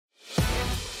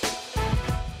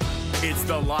It's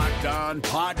the Locked On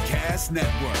Podcast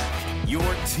Network, your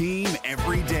team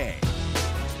every day.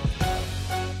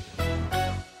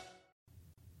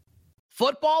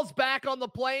 Football's back on the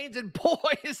plains, and boy,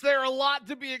 is there a lot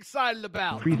to be excited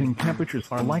about. Freezing temperatures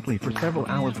are likely for several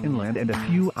hours inland and a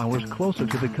few hours closer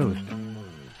to the coast.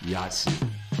 Yes.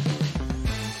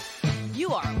 You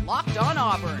are Locked On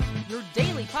Auburn, your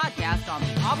daily podcast on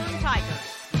the Auburn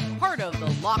Tigers. Part of the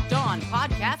Locked On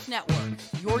Podcast Network,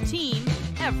 your team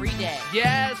every day.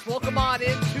 Yes, welcome on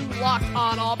into Locked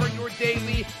On Auburn, your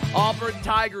daily Auburn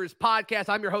Tigers podcast.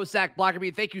 I'm your host, Zach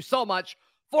Blackerby. Thank you so much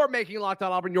for making Locked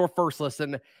On Auburn your first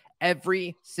listen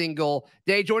every single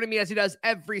day. Joining me as he does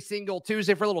every single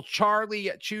Tuesday for a little Charlie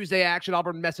Tuesday action,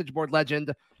 Auburn message board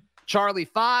legend, Charlie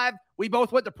 5. We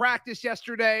both went to practice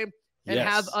yesterday and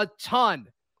have a ton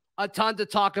to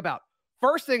talk about.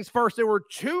 First things first, there were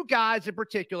two guys in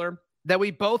particular that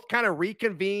we both kind of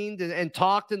reconvened and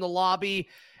talked in the lobby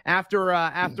after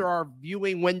our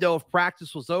viewing window of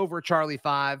practice was over, Charlie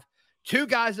 5. Two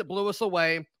guys that blew us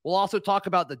away. We'll also talk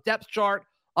about the depth chart,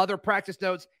 other practice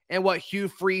notes, and what HUGH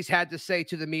FREEZE had to say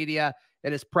to the media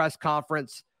in his press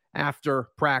conference after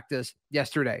practice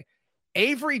yesterday.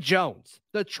 Avery Jones,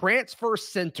 the transfer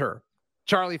center,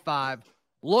 Charlie 5,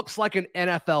 looks like an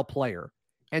NFL player.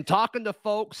 And talking to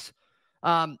folks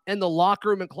in the locker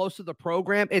room and close to the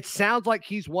program, it sounds like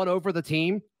he's won over the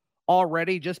team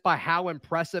already just by how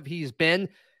impressive he's been.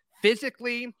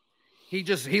 Physically, he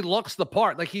looks the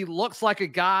part. Like, he looks like a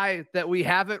guy that we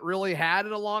haven't really had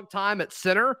in a long time at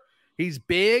center. He's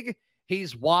big,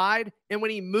 he's wide, and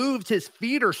when he moves, his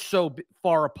feet are so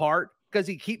far apart because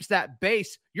he keeps that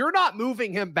base. You're not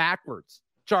moving him backwards,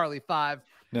 Charlie 5.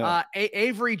 No.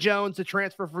 Avery Jones, a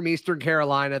transfer from Eastern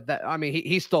Carolina,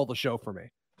 he stole the show for me.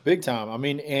 Big time. I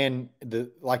mean, and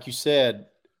like you said,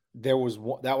 that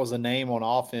was a name on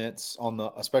offense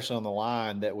especially on the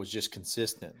line that was just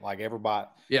consistent. Like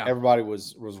everybody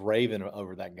was raving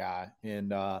over that guy. And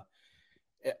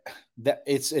that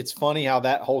it's funny how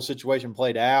that whole situation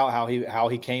played out, how he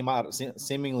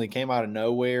seemingly came out of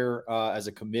nowhere as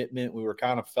a commitment. We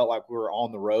felt like we were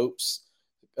on the ropes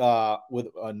with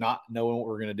not knowing what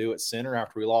we were going to do at center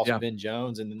after we lost Ben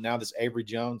Jones. And then now this Avery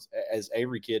Jones as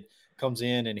Avery kid comes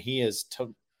in, and he has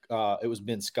it was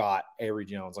Ben Scott, Avery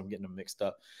Jones. I'm getting them mixed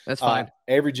up. That's fine.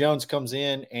 Avery Jones comes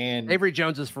in, and Avery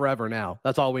Jones is forever now.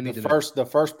 That's all we need to know. The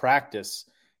first practice,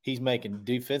 he's making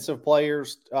defensive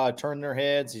players turn their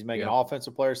heads. He's making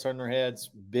offensive players turn their heads.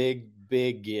 Big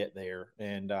get there.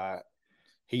 And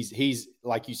he's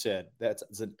like you said,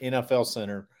 it's an NFL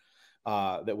center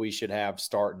that we should have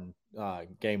starting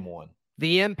game one.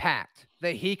 The impact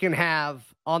that he can have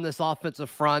on this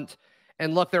offensive front.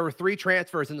 And look, there were three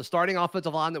transfers in the starting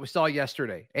offensive line that we saw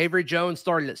yesterday. Avery Jones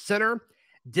started at center,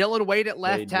 Dylan Wade at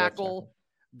left tackle,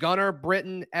 Gunnar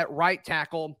Britton at right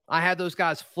tackle. I had those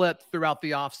guys flipped throughout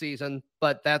the offseason,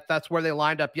 but that's where they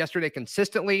lined up yesterday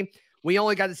consistently. We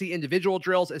only got to see individual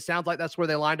drills. It sounds like that's where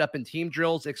they lined up in team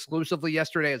drills exclusively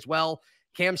yesterday as well.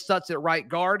 Cam Stutz at right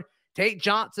guard. Tate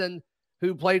Johnson,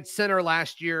 who played center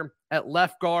last year, at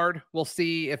left guard. We'll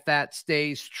see if that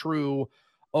stays true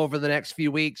over the next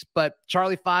few weeks. But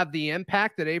Charlie 5, the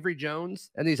impact that Avery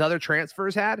Jones and these other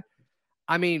transfers had,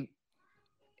 I mean,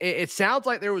 it sounds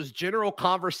like there was general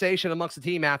conversation amongst the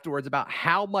team afterwards about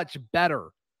how much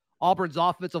better Auburn's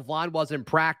offensive line was in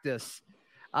practice.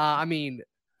 I mean,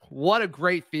 what a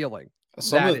great feeling.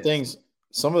 Some of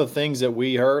the things that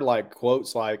we heard, like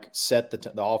quotes like set the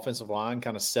offensive line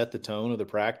kind of set the tone of the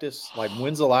practice. Like,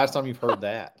 when's the last time you've heard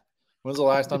that? When's the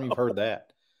last time you've heard that?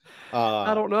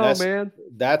 I don't know, man.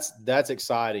 That's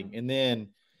exciting. And then,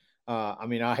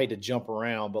 I hate to jump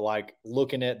around, but like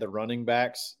looking at the running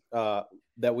backs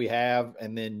that we have,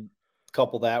 and then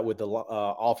couple that with the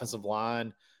offensive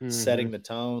line setting the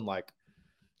tone, like,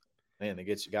 man,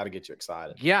 got to get you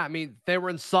excited. Yeah, I mean, they were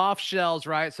in soft shells,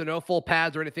 right? So no full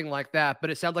pads or anything like that. But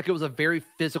it sounds like it was a very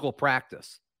physical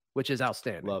practice, which is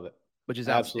outstanding. Love it.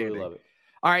 Absolutely love it.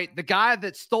 All right, the guy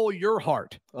that stole your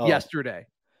heart yesterday.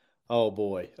 Oh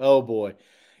boy.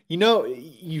 You know,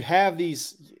 you have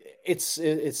these.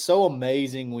 It's so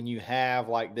amazing when you have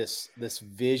like this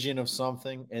vision of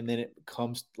something, and then it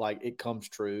comes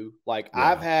true. Like,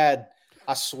 I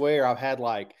swear I've had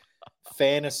like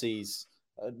fantasies,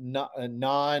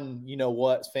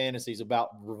 fantasies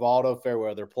about Rivaldo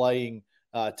Fairweather playing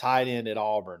tight end at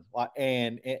Auburn,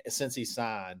 and since he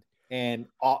signed, and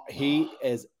he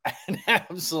is an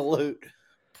absolute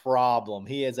problem.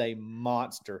 He is a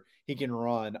monster. He can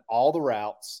run all the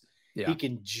routes. Yeah. He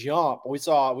can jump. We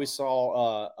saw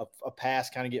a pass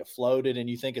kind of get floated, and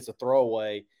you think it's a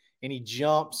throwaway, and he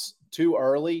jumps too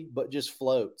early, but just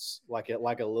floats like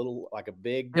a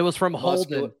big. It was from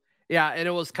muscular, Holden. Yeah, and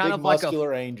it was kind of like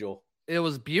muscular angel. It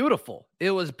was beautiful.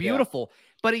 It was beautiful. Yeah.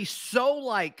 But he's so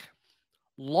like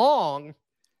long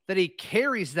that he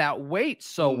carries that weight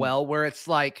so well, where it's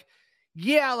like,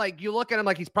 yeah, like you look at him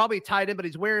like he's probably tight end, but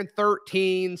he's wearing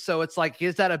 13. So it's like,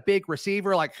 is that a big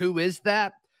receiver? Like, who is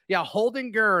that? Yeah,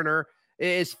 Holden Geriner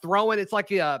is throwing. It's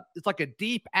like a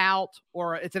deep out,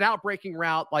 or it's an out breaking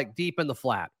route, like deep in the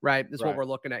flat, right? That's what we're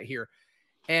looking at here.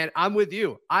 And I'm with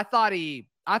you. I thought he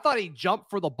jumped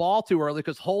for the ball too early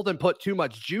because Holden put too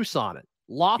much juice on it.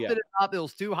 Lofted it up. It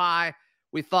was too high,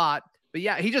 we thought. But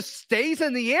yeah, he just stays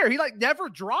in the air. He like never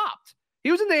dropped.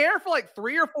 He was in the air for like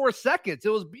 3 or 4 seconds. It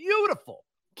was beautiful.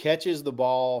 Catches the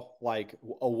ball like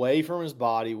away from his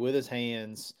body with his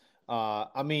hands.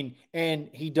 And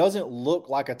he doesn't look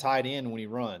like a tight end when he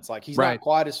runs. Like he's not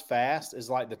quite as fast as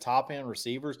like the top end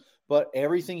receivers, but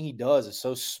everything he does is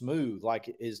so smooth.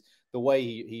 Like is the way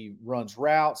he runs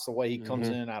routes, the way he comes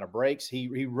in and out of breaks.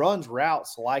 He runs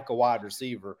routes like a wide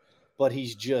receiver, but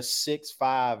he's just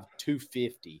 6'5",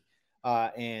 250.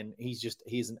 And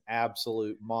he's an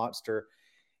absolute monster.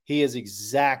 He is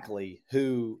exactly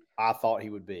who I thought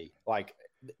he would be. Like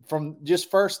from just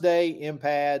first day in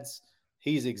pads,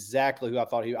 he's exactly who I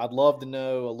thought I'd love to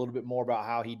know a little bit more about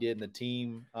how he did in the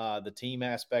team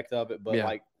aspect of it. But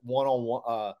like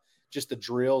one-on-one, just the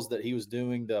drills that he was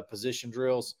doing, the position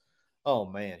drills. Oh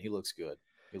man, he looks good.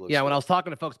 When I was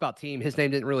talking to folks about team, his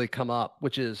name didn't really come up,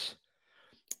 which is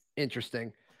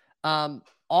interesting.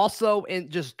 Also, in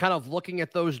just kind of looking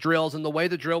at those drills and the way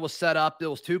the drill was set up, there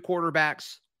was 2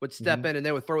 quarterbacks would step in and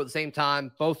they would throw at the same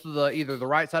time. Both of either the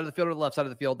right side of the field or the left side of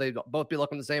the field, they'd both be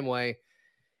looking the same way.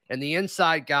 And the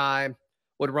inside guy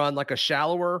would run like a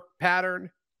shallower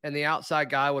pattern, and the outside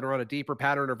guy would run a deeper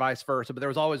pattern, or vice versa. But there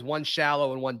was always one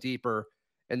shallow and one deeper,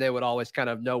 and they would always kind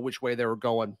of know which way they were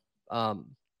going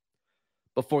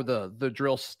before the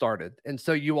drill started. And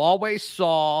so you always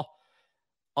saw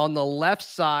on the left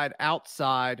side,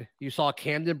 outside, you saw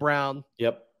Camden Brown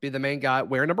be the main guy,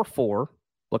 wearing number 4,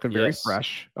 looking very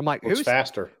fresh. I'm like, looks who's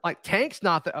faster? Like Tank's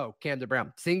not Camden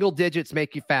Brown. Single digits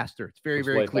make you faster. It's very,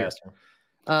 very clear. Faster.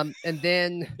 And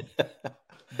then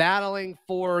battling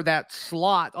for that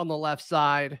slot on the left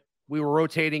side, we were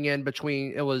rotating in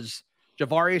between. It was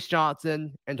Javarius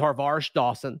Johnson and Tarvarish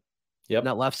Dawson in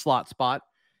that left slot spot.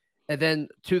 And then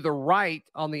to the right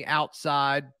on the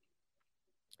outside,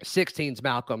 16's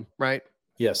Malcolm, right?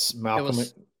 Yes, Malcolm.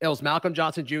 It was Malcolm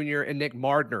Johnson Jr. and Nick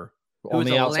Mardner, who was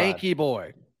a lanky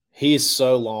boy. He is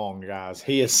so long, guys.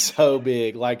 He is so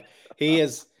big. Like he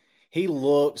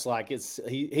looks like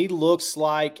he looks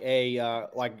like a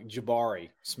like Jabari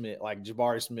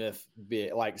Smith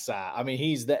bit like size. I mean,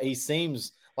 he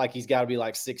seems like he's got to be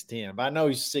like 6'10", but I know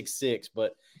he's 6'6",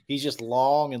 but he's just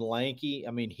long and lanky.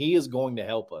 I mean, he is going to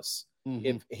help us.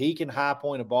 If he can high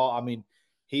point a ball, I mean,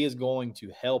 he is going to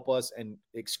help us, and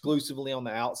exclusively on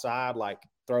the outside, like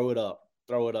throw it up.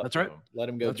 That's right. Let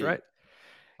him go. That's deep. Right.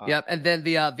 Yep. And then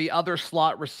the other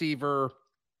slot receiver,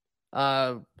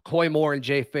 Coy Moore and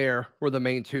Jay Fair were the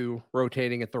main 2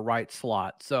 rotating at the right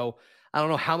slot. So I don't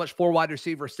know how much 4 wide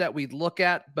receiver set we'd look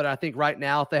at, but I think right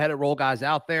now, if they had to roll guys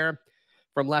out there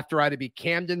from left to right, it'd be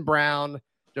Camden Brown,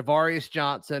 Javarius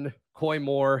Johnson, Coy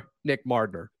Moore, Nick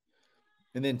Mardner.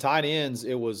 And then tight ends,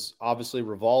 it was obviously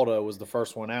Rivaldo was the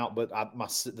first one out, but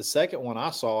the second one I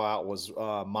saw out was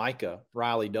Micah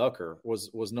Riley Ducker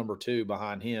was number 2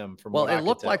 behind him. It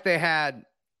looked like they had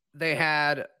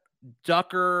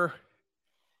Ducker.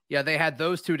 Yeah, they had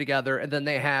those 2 together, and then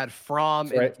they had Fromm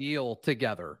and Deal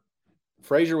together.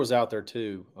 Frazier was out there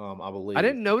too, I believe. I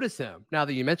didn't notice him. Now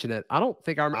that you mention it, I don't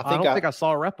think I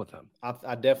saw a rep with him.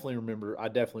 I definitely remember.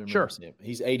 Seeing him.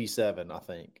 He's 87, I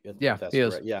think. Yeah, that's he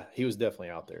correct. Is. Yeah, he was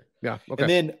definitely out there. Yeah. Okay. And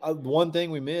then one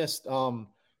thing we missed,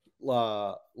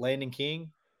 Landon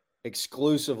King,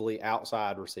 exclusively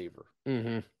outside receiver.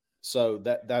 So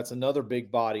that's another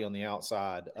big body on the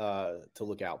outside to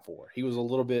look out for. He was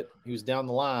down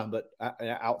the line, but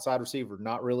outside receiver,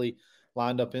 not really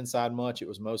lined up inside much. It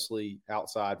was mostly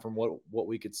outside from what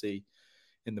we could see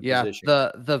in the position.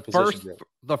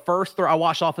 The first throw, I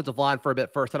watched offensive line for a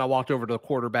bit first, and I walked over to the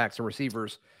quarterbacks and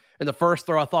receivers. And the first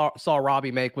throw I saw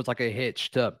Robbie make was like a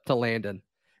hitch to Landon. And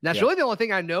that's really the only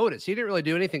thing I noticed. He didn't really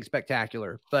do anything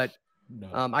spectacular, but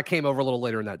I came over a little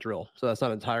later in that drill, so that's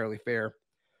not entirely fair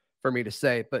for me to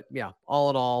say. But yeah, all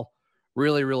in all,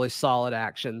 really, really solid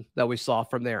action that we saw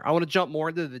from there. I want to jump more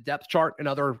into the depth chart and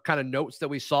other kind of notes that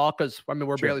we saw, because, I mean,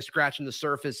 we're barely scratching the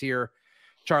surface here,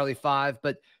 Charlie 5.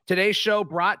 But today's show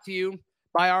brought to you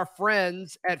by our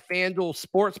friends at FanDuel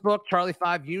Sportsbook. Charlie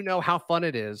 5, you know how fun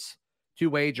it is to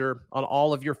wager on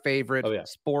all of your favorite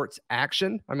sports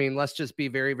action. I mean, let's just be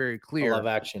very, very clear. I love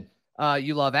action.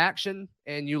 You love action,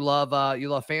 and you love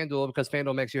FanDuel because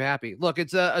FanDuel makes you happy. Look,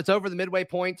 it's over the midway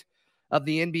point of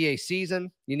the NBA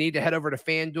season. You need to head over to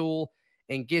FanDuel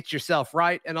and get yourself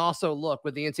right. And also, look,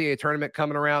 with the NCAA tournament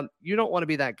coming around, you don't want to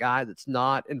be that guy that's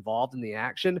not involved in the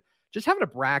action. Just having a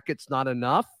bracket's not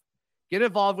enough. Get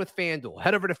involved with FanDuel.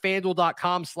 Head over to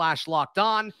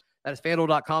FanDuel.com/lockedon. That is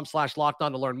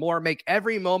FanDuel.com/lockedon to learn more. Make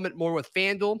every moment more with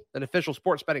FanDuel, an official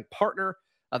sports betting partner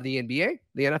of the NBA,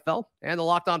 the NFL, and the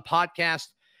Locked On Podcast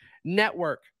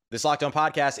Network. This Locked On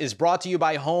Podcast is brought to you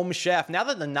by Home Chef. Now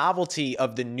that the novelty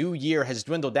of the new year has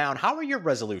dwindled down, how are your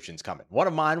resolutions coming? One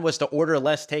of mine was to order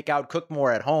less takeout, cook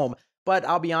more at home, but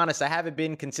I'll be honest, I haven't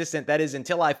been consistent. That is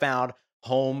until I found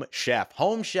Home Chef.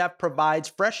 Home Chef provides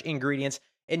fresh ingredients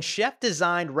and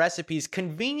chef-designed recipes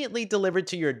conveniently delivered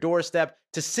to your doorstep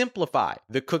to simplify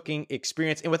the cooking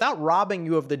experience and without robbing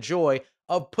you of the joy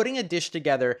of putting a dish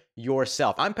together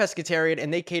yourself. I'm pescatarian,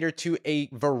 and they cater to a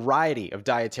variety of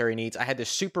dietary needs. I had this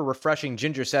super refreshing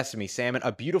ginger sesame salmon,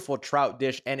 a beautiful trout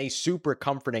dish, and a super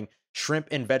comforting shrimp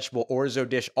and vegetable orzo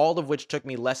dish, all of which took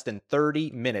me less than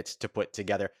 30 minutes to put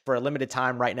together. For a limited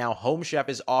time right now, Home Chef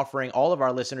is offering all of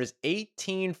our listeners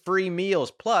 18 free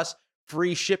meals, plus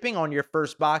free shipping on your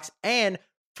first box, and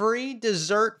free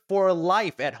dessert for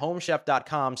life at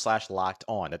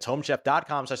homechef.com/lockedon. That's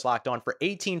homechef.com/lockedon for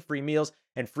 18 free meals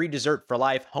and free dessert for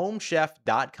life.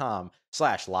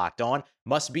 Homechef.com/lockedon.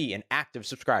 Must be an active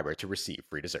subscriber to receive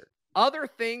free dessert. Other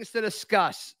things to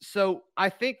discuss. So I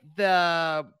think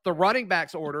the running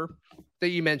backs order that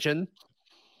you mentioned,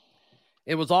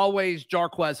 it was always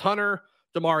Jarquez Hunter,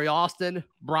 Damari Austin,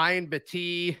 Brian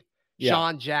Battie,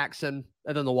 Sean Jackson,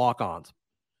 and then the walk-ons.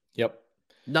 Yep.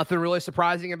 Nothing really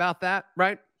surprising about that,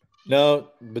 right? No,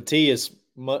 Battie is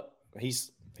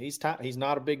he's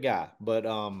not a big guy, but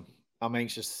I'm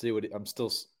anxious to see I'm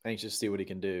still anxious to see what he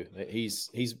can do. He's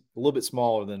a little bit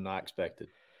smaller than I expected.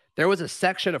 There was a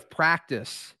section of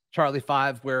practice, Charlie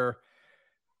 5, where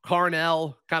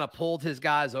Carnell kind of pulled his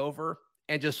guys over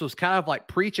and just was kind of like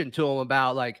preaching to them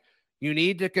about like, you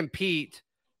need to compete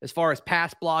as far as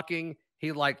pass blocking.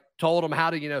 He like told them how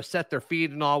to, set their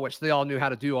feet and all, which they all knew how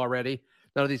to do already.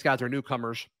 None of these guys are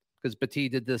newcomers because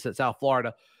Battie did this at South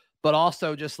Florida, but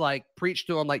also just like preach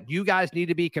to them, like, you guys need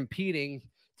to be competing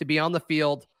to be on the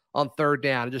field on third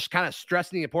down, and just kind of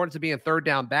stressing the importance of being third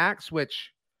down backs,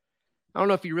 which I don't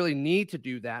know if you really need to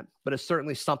do that, but it's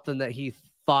certainly something that he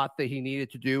thought that he needed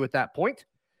to do at that point.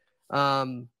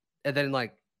 And then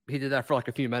like he did that for like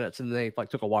a few minutes and they like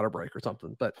took a water break or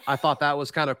something. But I thought that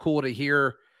was kind of cool to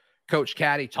hear Coach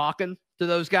Caddy talking to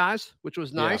those guys, which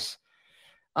was nice.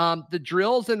 Yeah. The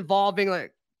drills involving,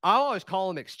 like, I always call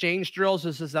them exchange drills.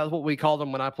 That's what we called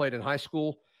them when I played in high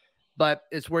school. But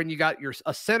it's when you got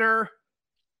a center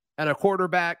and a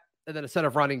quarterback and then a set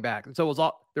of running back. And so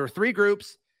there were three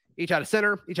groups. Each had a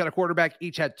center, each had a quarterback,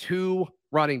 each had two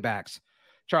running backs,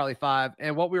 Charlie 5.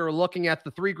 And what we were looking at,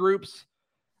 the three groups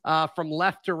from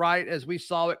left to right, as we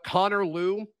saw it, Connor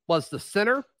Liu was the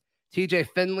center. TJ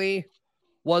Finley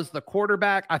was the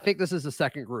quarterback. I think this is the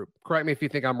second group. Correct me if you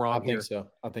think I'm wrong here.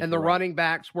 I think and the running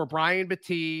backs were Brian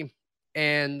Battie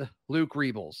and Luke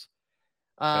Rebels.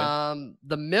 Okay.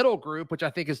 The middle group, which I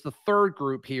think is the third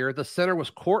group here, the center was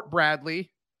Court Bradley,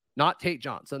 not Tate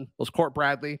Johnson. It was Court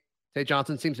Bradley. Tate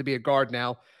Johnson seems to be a guard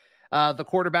now. The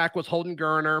quarterback was Holden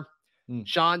Gerner.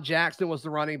 Sean Jackson was the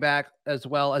running back, as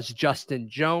well as Justin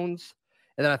Jones.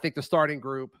 And then I think the starting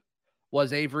group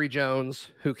was Avery Jones,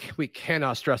 who we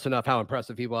cannot stress enough how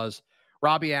impressive he was.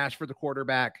 Robbie Ashford, the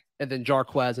quarterback, and then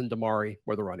Jarquez and Damari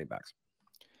were the running backs.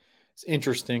 It's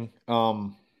interesting.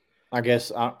 I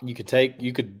guess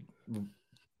you could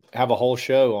have a whole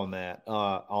show on that,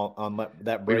 on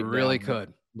that breakdown. We really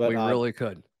could. But we really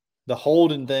could. The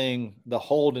Holden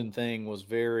thing was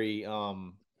very. Are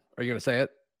you going to say it?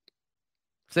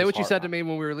 Say what you said to me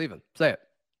when we were leaving. Say it.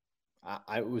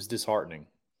 It was disheartening.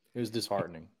 It was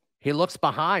disheartening. He looks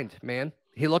behind, man.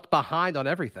 He looked behind on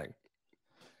everything.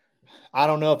 I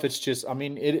don't know if it's just. I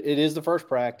mean, it is the first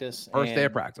practice. First day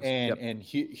of practice. And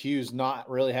Hugh's not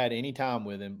really had any time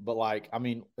with him. But like, I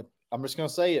mean, I'm just going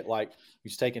to say it. Like,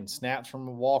 he's taking snaps from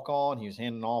a walk on. He was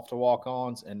handing off to walk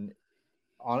ons, and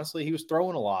honestly, he was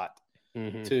throwing a lot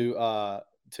to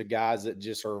guys that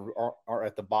just are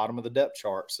at the bottom of the depth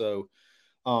chart. So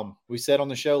we said on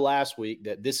the show last week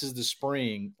that this is the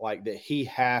spring, like, that he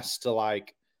has to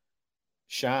like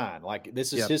shine. Like,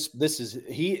 this is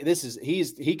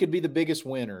he could be the biggest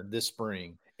winner this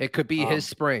spring. It could be his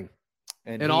spring.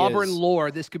 And in Auburn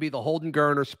lore, this could be the Holden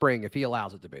Gerner spring if he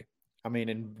allows it to be. I mean,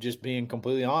 and just being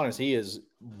completely honest, he is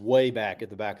way back at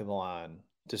the back of the line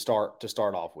to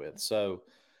start off with. So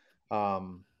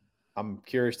I'm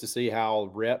curious to see how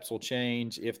reps will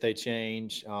change, if they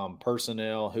change,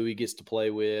 personnel, who he gets to play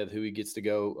with, who he gets to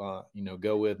go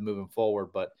with moving forward.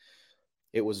 But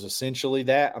it was essentially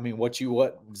that. I mean, what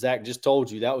Zach just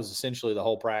told you, that was essentially the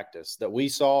whole practice that we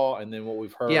saw, and then what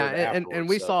we've heard. Yeah, and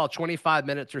we saw 25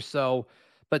 minutes or so.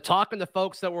 But talking to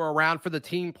folks that were around for the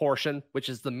team portion, which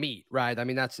is the meat, right? I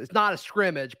mean, it's not a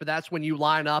scrimmage, but that's when you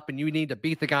line up and you need to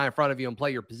beat the guy in front of you and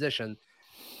play your position.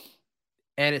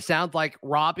 And it sounds like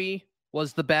Robbie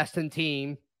was the best in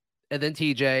team, and then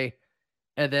TJ,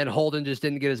 and then Holden just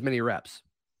didn't get as many reps.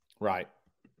 Right.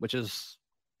 Which is,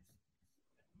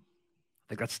 I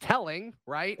think that's telling,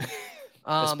 right?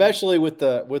 Especially with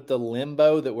the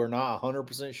limbo that we're not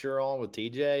 100% sure on with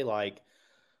TJ. Like,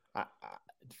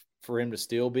 for him to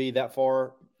still be that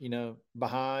far,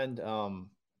 behind.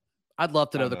 I'd love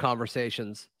to know the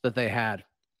conversations that they had.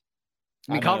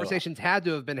 I mean, conversations had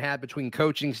to have been had between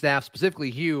coaching staff, specifically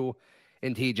Hugh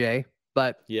and TJ.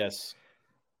 But yes,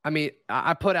 I mean,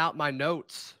 I put out my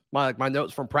notes, my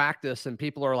notes from practice, and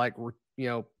people are like, I don't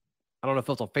know if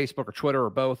it's on Facebook or Twitter or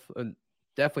both, and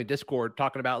definitely Discord,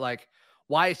 talking about like,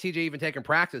 why is TJ even taking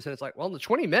practice? And it's like, well, in the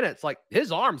 20 minutes, like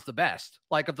his arm's the best.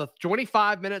 Like of the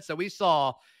 25 minutes that we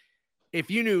saw, if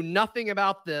you knew nothing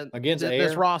about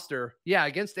this roster,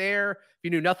 against Air, if you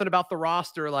knew nothing about the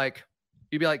roster, like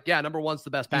you'd be like, yeah, number one's the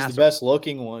best passer. He's the best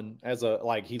looking one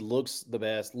he looks the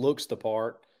best, looks the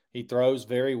part. He throws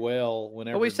very well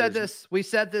whenever. But we said this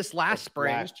last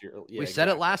spring. Last year. Yeah, we said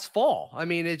it last fall. I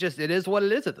mean, it is what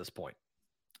it is at this point.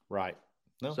 Right.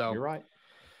 No, so, you're right.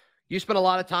 You spent a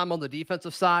lot of time on the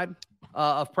defensive side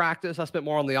of practice. I spent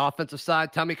more on the offensive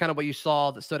side. Tell me kind of what you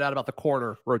saw that stood out about the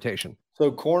corner rotation.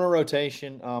 So corner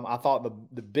rotation, I thought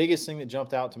the biggest thing that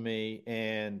jumped out to me,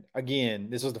 and again,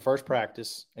 this was the first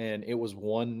practice, and it was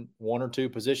one or two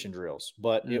position drills,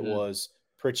 but it was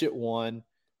Pritchett 1,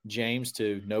 James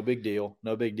 2, no big deal.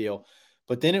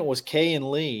 But then it was Kay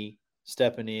and Lee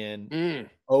stepping in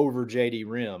over JD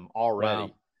Rim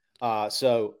already. Wow.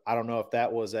 So I don't know if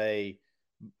that was a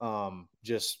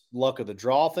just luck of the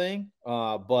draw thing,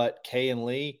 but Kay and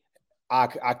Lee,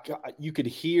 you could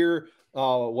hear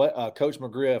Coach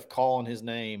McGriff calling his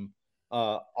name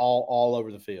all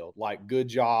over the field, like good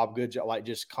job, like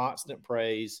just constant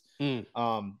praise.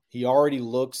 He already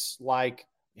looks like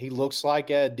a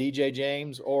DJ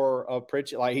James or a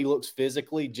Pritchett. Like he looks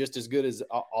physically just as good as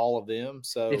all of them.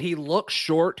 So did he look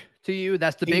short to you?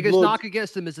 That's the biggest knock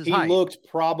against him is his height.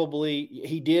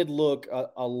 He did look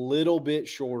a little bit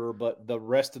shorter, but the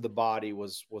rest of the body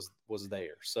was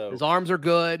there. So his arms are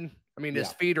good. I mean,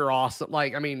 his feet are awesome.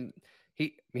 Like, I mean,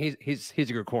 he's a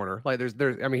good corner. Like he's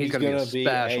going to be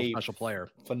a special player,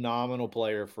 phenomenal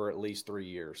player for at least 3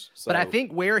 years. So, but I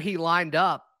think where he lined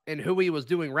up and who he was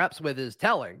doing reps with is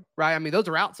telling, right? I mean, those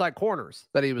are outside corners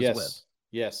that he was with.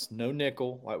 Yes, no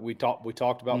nickel. Like we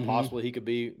talked about possibly he could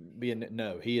be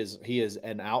he is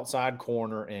an outside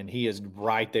corner, and he is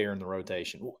right there in the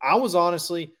rotation.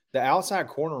 The outside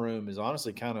corner room is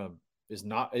honestly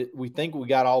we think we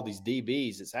got all these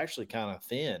DBs. It's actually kind of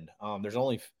thin. There's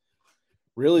only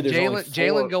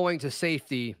Jalen going to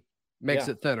safety makes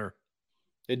it thinner.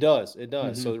 It does.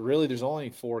 So really there's only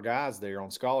 4 guys there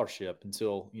on scholarship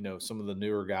until, some of the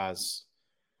newer guys.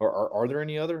 Are there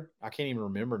any other? I can't even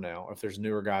remember now if there's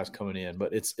newer guys coming in,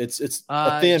 but it's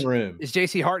a thin room. Is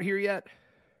JC Hart here yet?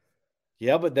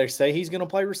 Yeah, but they say he's going to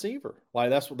play receiver. Like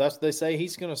that's they say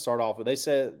he's going to start off. But they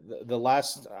said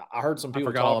I heard some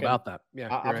people talking all about that.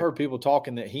 Yeah, I've heard people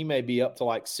talking that he may be up to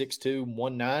like 6'2",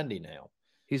 190 now.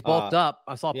 He's bulked up.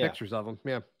 I saw pictures of him.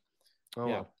 Yeah. Oh,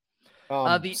 yeah.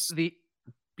 Well. You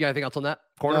got anything else on that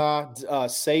corner?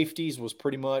 Safeties was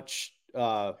pretty much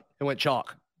it went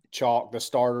chalk. The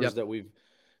starters that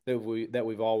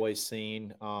we've always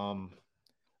seen. I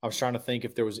was trying to think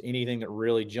if there was anything that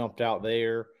really jumped out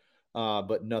there,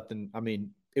 but nothing. I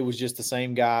mean, it was just the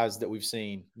same guys that we've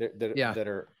seen that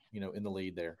are in the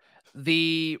lead there.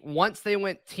 Once they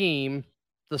went team,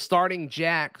 the starting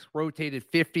jacks rotated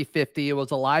 50-50. It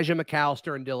was Elijah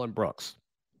McAllister and Dylan Brooks.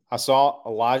 I saw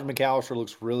Elijah McAllister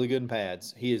looks really good in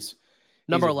pads.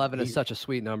 Number 11 is such a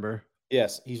sweet number.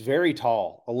 Yes, he's very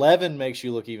tall. 11 makes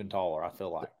you look even taller, I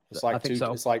feel like. It's like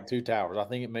It's like 2 towers. I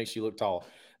think it makes you look tall.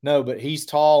 No, but he's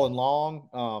tall and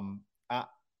long.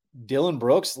 Dylan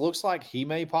Brooks looks like he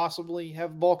may possibly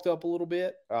have bulked up a little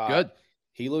bit. Good.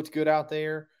 He looked good out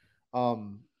there. That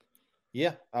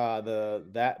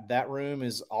room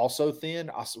is also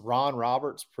thin. Ron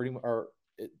Roberts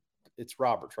it's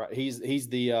Roberts, right?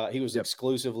 He was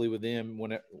exclusively with them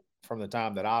from the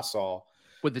time that I saw.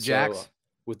 with the Jacks.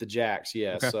 With the Jacks,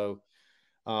 yeah. Okay. So,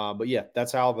 but yeah,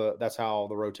 that's how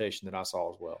the rotation that I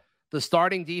saw as well. The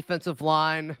starting defensive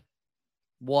line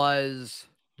was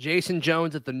Jason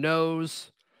Jones at the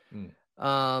nose.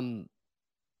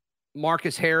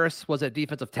 Marcus Harris was at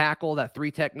defensive tackle, that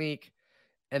 3 technique.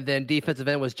 And then defensive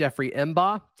end was Jeffrey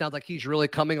Mba. Sounds like he's really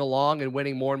coming along and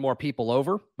winning more and more people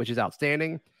over, which is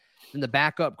outstanding. Then the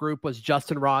backup group was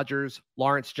Justin Rogers,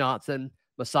 Lawrence Johnson,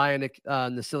 Messiah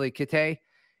Nasili Kite.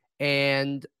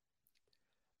 And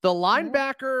the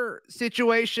linebacker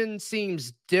situation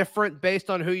seems different based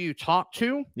on who you talk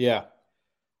to. Yeah.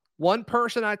 One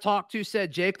person I talked to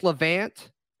said Jake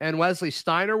Levant and Wesley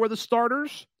Steiner were the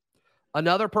starters.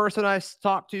 Another person I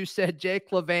talked to said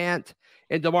Jake Levant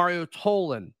and Demario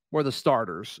Tolan were the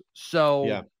starters. So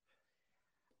yeah.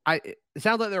 It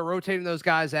sounds like they're rotating those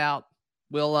guys out.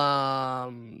 We'll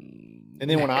and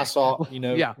then when I saw,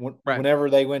 whenever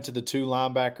they went to the 2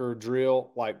 linebacker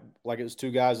drill, like it was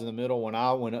 2 guys in the middle, when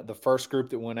I went up, the first group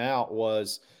that went out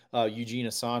was Eugene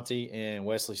Asante and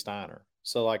Wesley Steiner.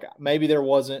 So like maybe there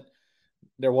wasn't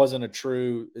a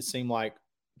true, it seemed like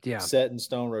set in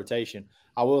stone rotation.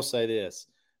 I will say this.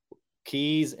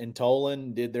 Keys and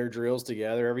Tolan did their drills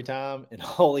together every time, and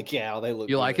holy cow, they look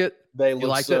good. Like it? They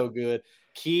look so good.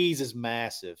 Keys is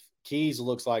massive. Keys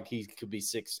looks like he could be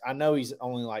 6. I know he's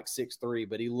only like 6'3",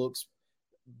 but he looks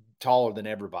taller than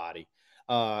everybody.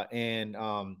 And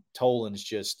Tolan is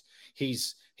just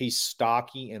he's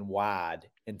stocky and wide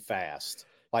and fast.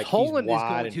 Like Tolan is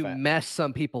going to mess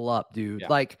some people up, dude. Yeah.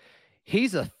 Like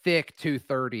he's a thick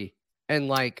 230 and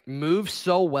like moves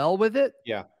so well with it.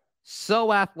 Yeah.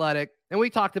 So athletic. And we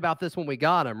talked about this when we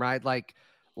got him, right? Like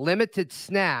limited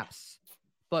snaps,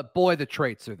 but boy, the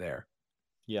traits are there.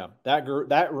 Yeah. That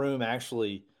room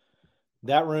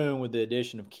with the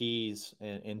addition of Keys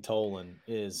and Tolan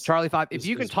is Charlie 5. If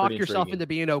you can talk yourself into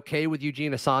being okay with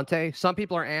Eugene Asante, some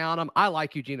people are on him. I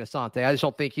like Eugene Asante. I just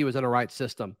don't think he was in the right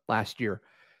system last year.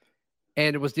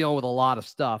 And it was dealing with a lot of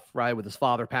stuff, right? With his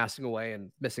father passing away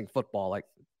and missing football. Like,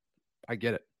 I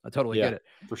get it. I totally get it.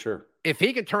 For sure. If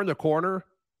he can turn the corner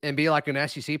and be like an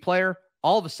SEC player,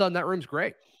 all of a sudden that room's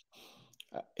great.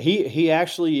 He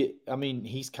actually, I mean,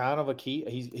 he's kind of a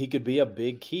key. He could be a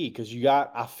big key because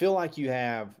I feel like you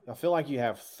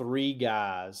have 3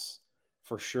 guys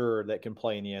for sure that can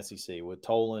play in the SEC with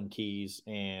Tolan, Keys,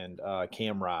 and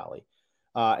Cam Riley.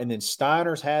 And then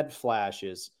Steiner's had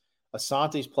flashes.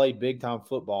 Asante's played big time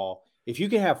football. If you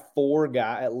can have 4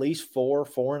 guys, at least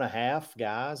 4.5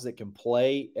 guys that can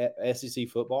play at SEC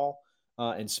football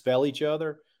and spell each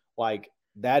other, like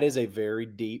that is a very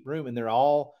deep room. And they're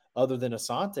all, other than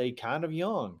Asante, kind of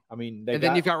young. I mean,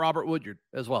 then you've got Robert Woodyard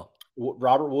as well.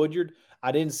 Robert Woodyard.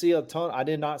 I did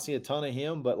not see a ton of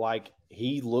him, but like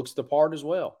he looks the part as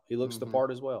well.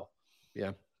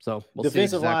 Yeah. So we'll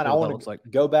defensive see exactly line. I want to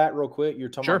go back real quick. You're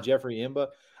talking about Jeffrey Mba.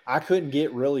 I couldn't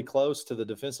get really close to the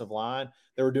defensive line.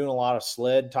 They were doing a lot of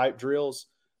sled type drills.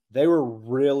 They were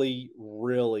really,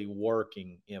 really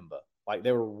working Mba. Like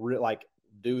they were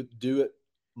do it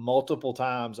multiple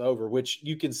times over, which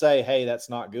you can say, hey, that's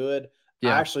not good.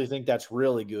 Yeah. I actually think that's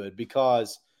really good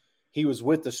because he was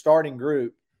with the starting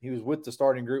group.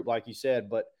 Like you said,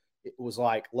 but it was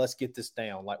like, let's get this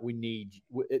down. Like we need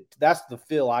it. That's the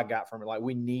feel I got from it. Like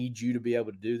we need you to be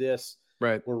able to do this.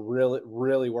 Right. We're really,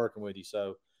 really working with you.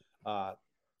 So that's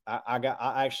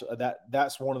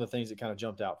one of the things that kind of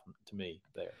jumped out to me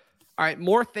there. All right.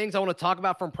 More things I want to talk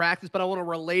about from practice, but I want to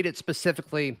relate it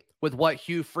specifically with what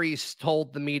Hugh Freeze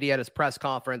told the media at his press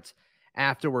conference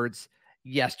afterwards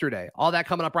yesterday. All that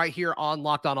coming up right here on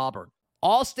Locked On Auburn.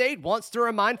 Allstate wants to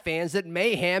remind fans that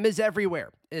mayhem is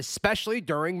everywhere, especially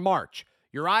during March.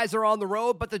 Your eyes are on the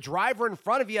road, but the driver in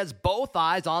front of you has both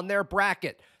eyes on their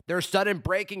bracket. Their sudden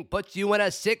braking puts you in a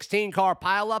 16-car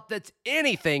pileup that's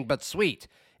anything but sweet.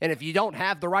 And if you don't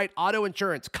have the right auto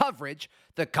insurance coverage,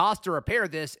 the cost to repair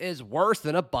this is worse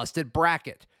than a busted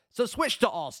bracket. So switch to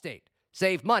Allstate.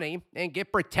 Save money and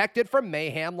get protected from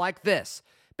mayhem like this.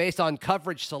 Based on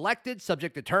coverage selected,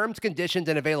 subject to terms, conditions,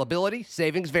 and availability,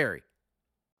 savings vary.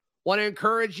 Want to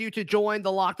encourage you to join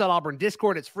the Locked On Auburn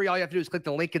Discord. It's free. All you have to do is click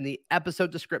the link in the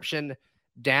episode description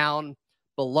down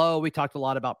below. We talked a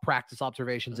lot about practice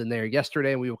observations in there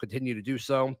yesterday, and we will continue to do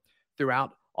so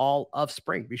throughout all of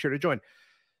spring. Be sure to join.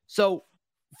 So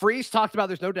Freeze talked about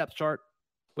there's no depth chart,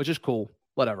 which is cool,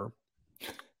 whatever.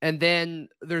 And then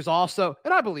there's also,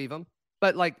 and I believe him,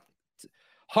 but like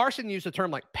Harsin used the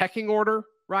term like pecking order,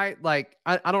 right? Like,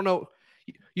 I don't know.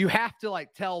 You have to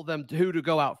like tell them who to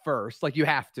go out first. Like you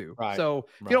have to. Right. So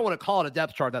if you don't want to call it a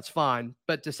depth chart, that's fine.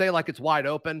 But to say like it's wide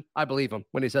open, I believe him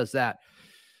when he says that.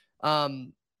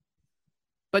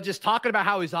 but just talking about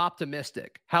how he's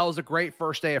optimistic, how it was a great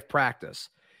first day of practice,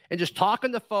 and just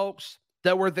talking to folks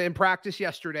that were in practice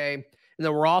yesterday and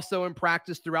that were also in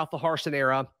practice throughout the Harsin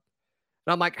era.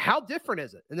 And I'm like, how different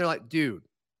is it? And they're like, dude,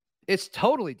 it's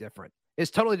totally different.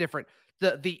 It's totally different.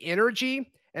 The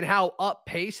energy and how up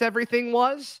pace everything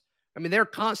was. I mean, they're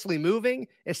constantly moving.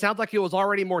 It sounds like it was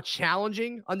already more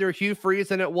challenging under Hugh Freeze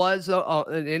than it was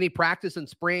in any practice in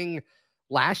spring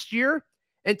last year.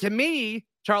 And to me,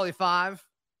 Charlie 5,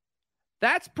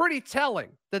 that's pretty telling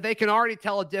that they can already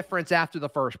tell a difference after the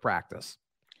first practice.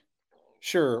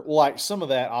 Sure. Like some of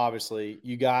that, obviously,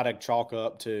 you got to chalk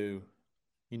up to,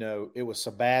 it was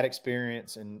a bad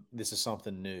experience and this is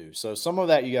something new. So some of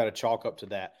that you got to chalk up to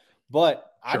that.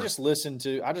 But sure. I just listened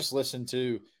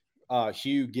to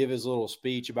Hugh give his little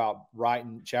speech about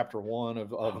writing chapter 1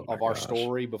 of our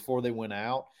story before they went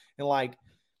out. And like,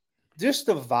 just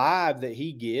the vibe that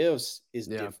he gives is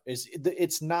different.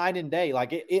 It's night and day.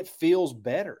 Like it feels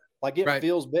better. Like it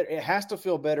feels better. It has to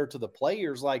feel better to the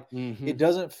players. Like it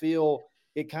doesn't feel,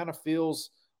 it kind of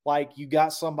feels like you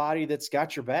got somebody that's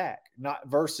got your back, not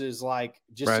versus like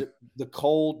just the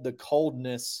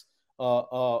coldness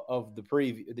of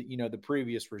the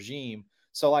previous regime.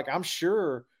 So like, I'm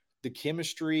sure the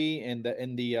chemistry and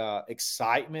the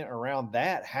excitement around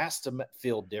that has to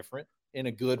feel different in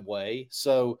a good way.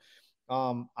 So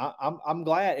I'm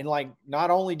glad. And like,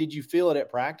 not only did you feel it at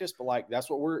practice, but like,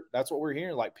 that's what we're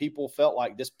hearing. Like people felt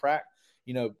like this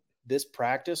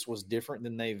practice was different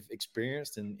than they've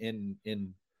experienced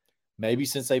in maybe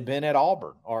since they've been at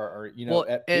Auburn or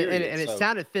at period. And it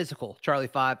sounded physical, Charlie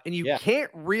 5, and you can't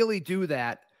really do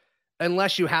that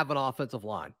unless you have an offensive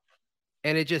line.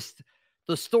 And it just,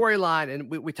 the storyline, and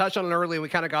we touched on it earlier and we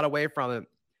kind of got away from it.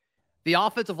 The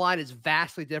offensive line is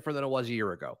vastly different than it was a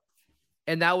year ago.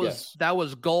 And that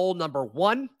was goal number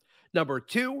 1, number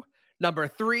 2, number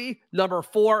 3, number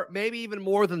 4, maybe even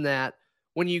more than that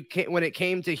when it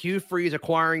came to Hugh Freeze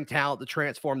acquiring talent to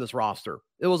transform this roster.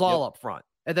 It was all up front.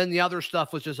 And then the other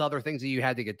stuff was just other things that you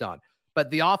had to get done. But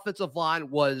the offensive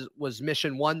line was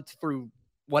mission 1 through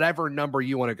whatever number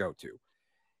you want to go to.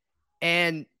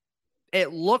 And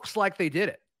it looks like they did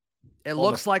it. It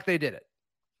looks like they did it.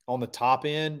 On the top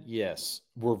end, yes.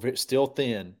 We're still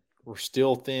thin.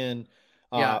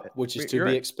 Which is to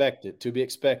be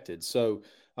expected. So,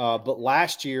 but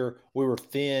last year we were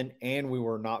thin and we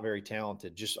were not very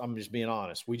talented. I'm just being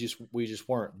honest. We just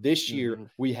weren't. This year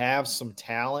we have some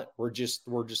talent.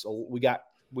 We got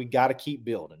to keep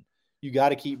building. You got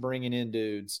to keep bringing in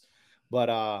dudes.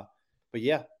 But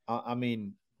yeah, I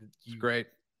mean, it's great.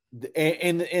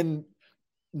 And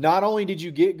not only did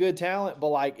you get good talent, but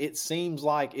like it seems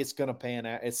like it's going to pan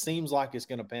out. It's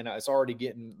already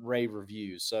getting rave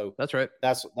reviews. So that's right.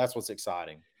 That's what's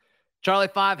exciting. Charlie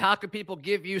 5, how can people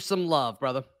give you some love,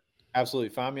 brother? Absolutely.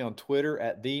 Find me on Twitter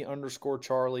at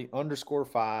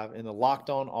 @the_Charlie_5 in the Locked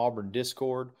On Auburn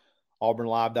Discord,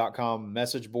 auburnlive.com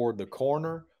message board, The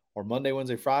Corner, or Monday,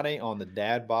 Wednesday, Friday on the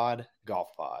Dad Bod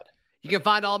Golf Pod. You can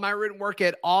find all my written work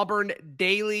at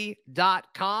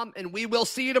auburndaily.com, and we will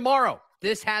see you tomorrow.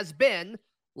 This has been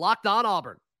Locked On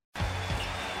Auburn.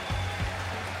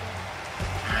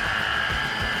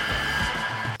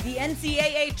 The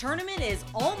NCAA tournament is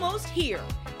almost here,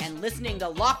 and listening to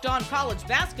Locked On College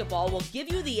Basketball will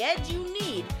give you the edge you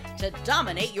need to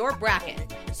dominate your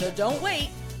bracket. So don't wait.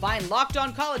 Find Locked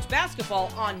On College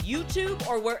Basketball on YouTube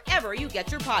or wherever you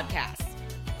get your podcasts.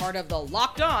 Part of the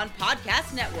Locked On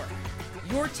Podcast Network.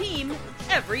 Your team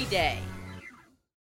every day.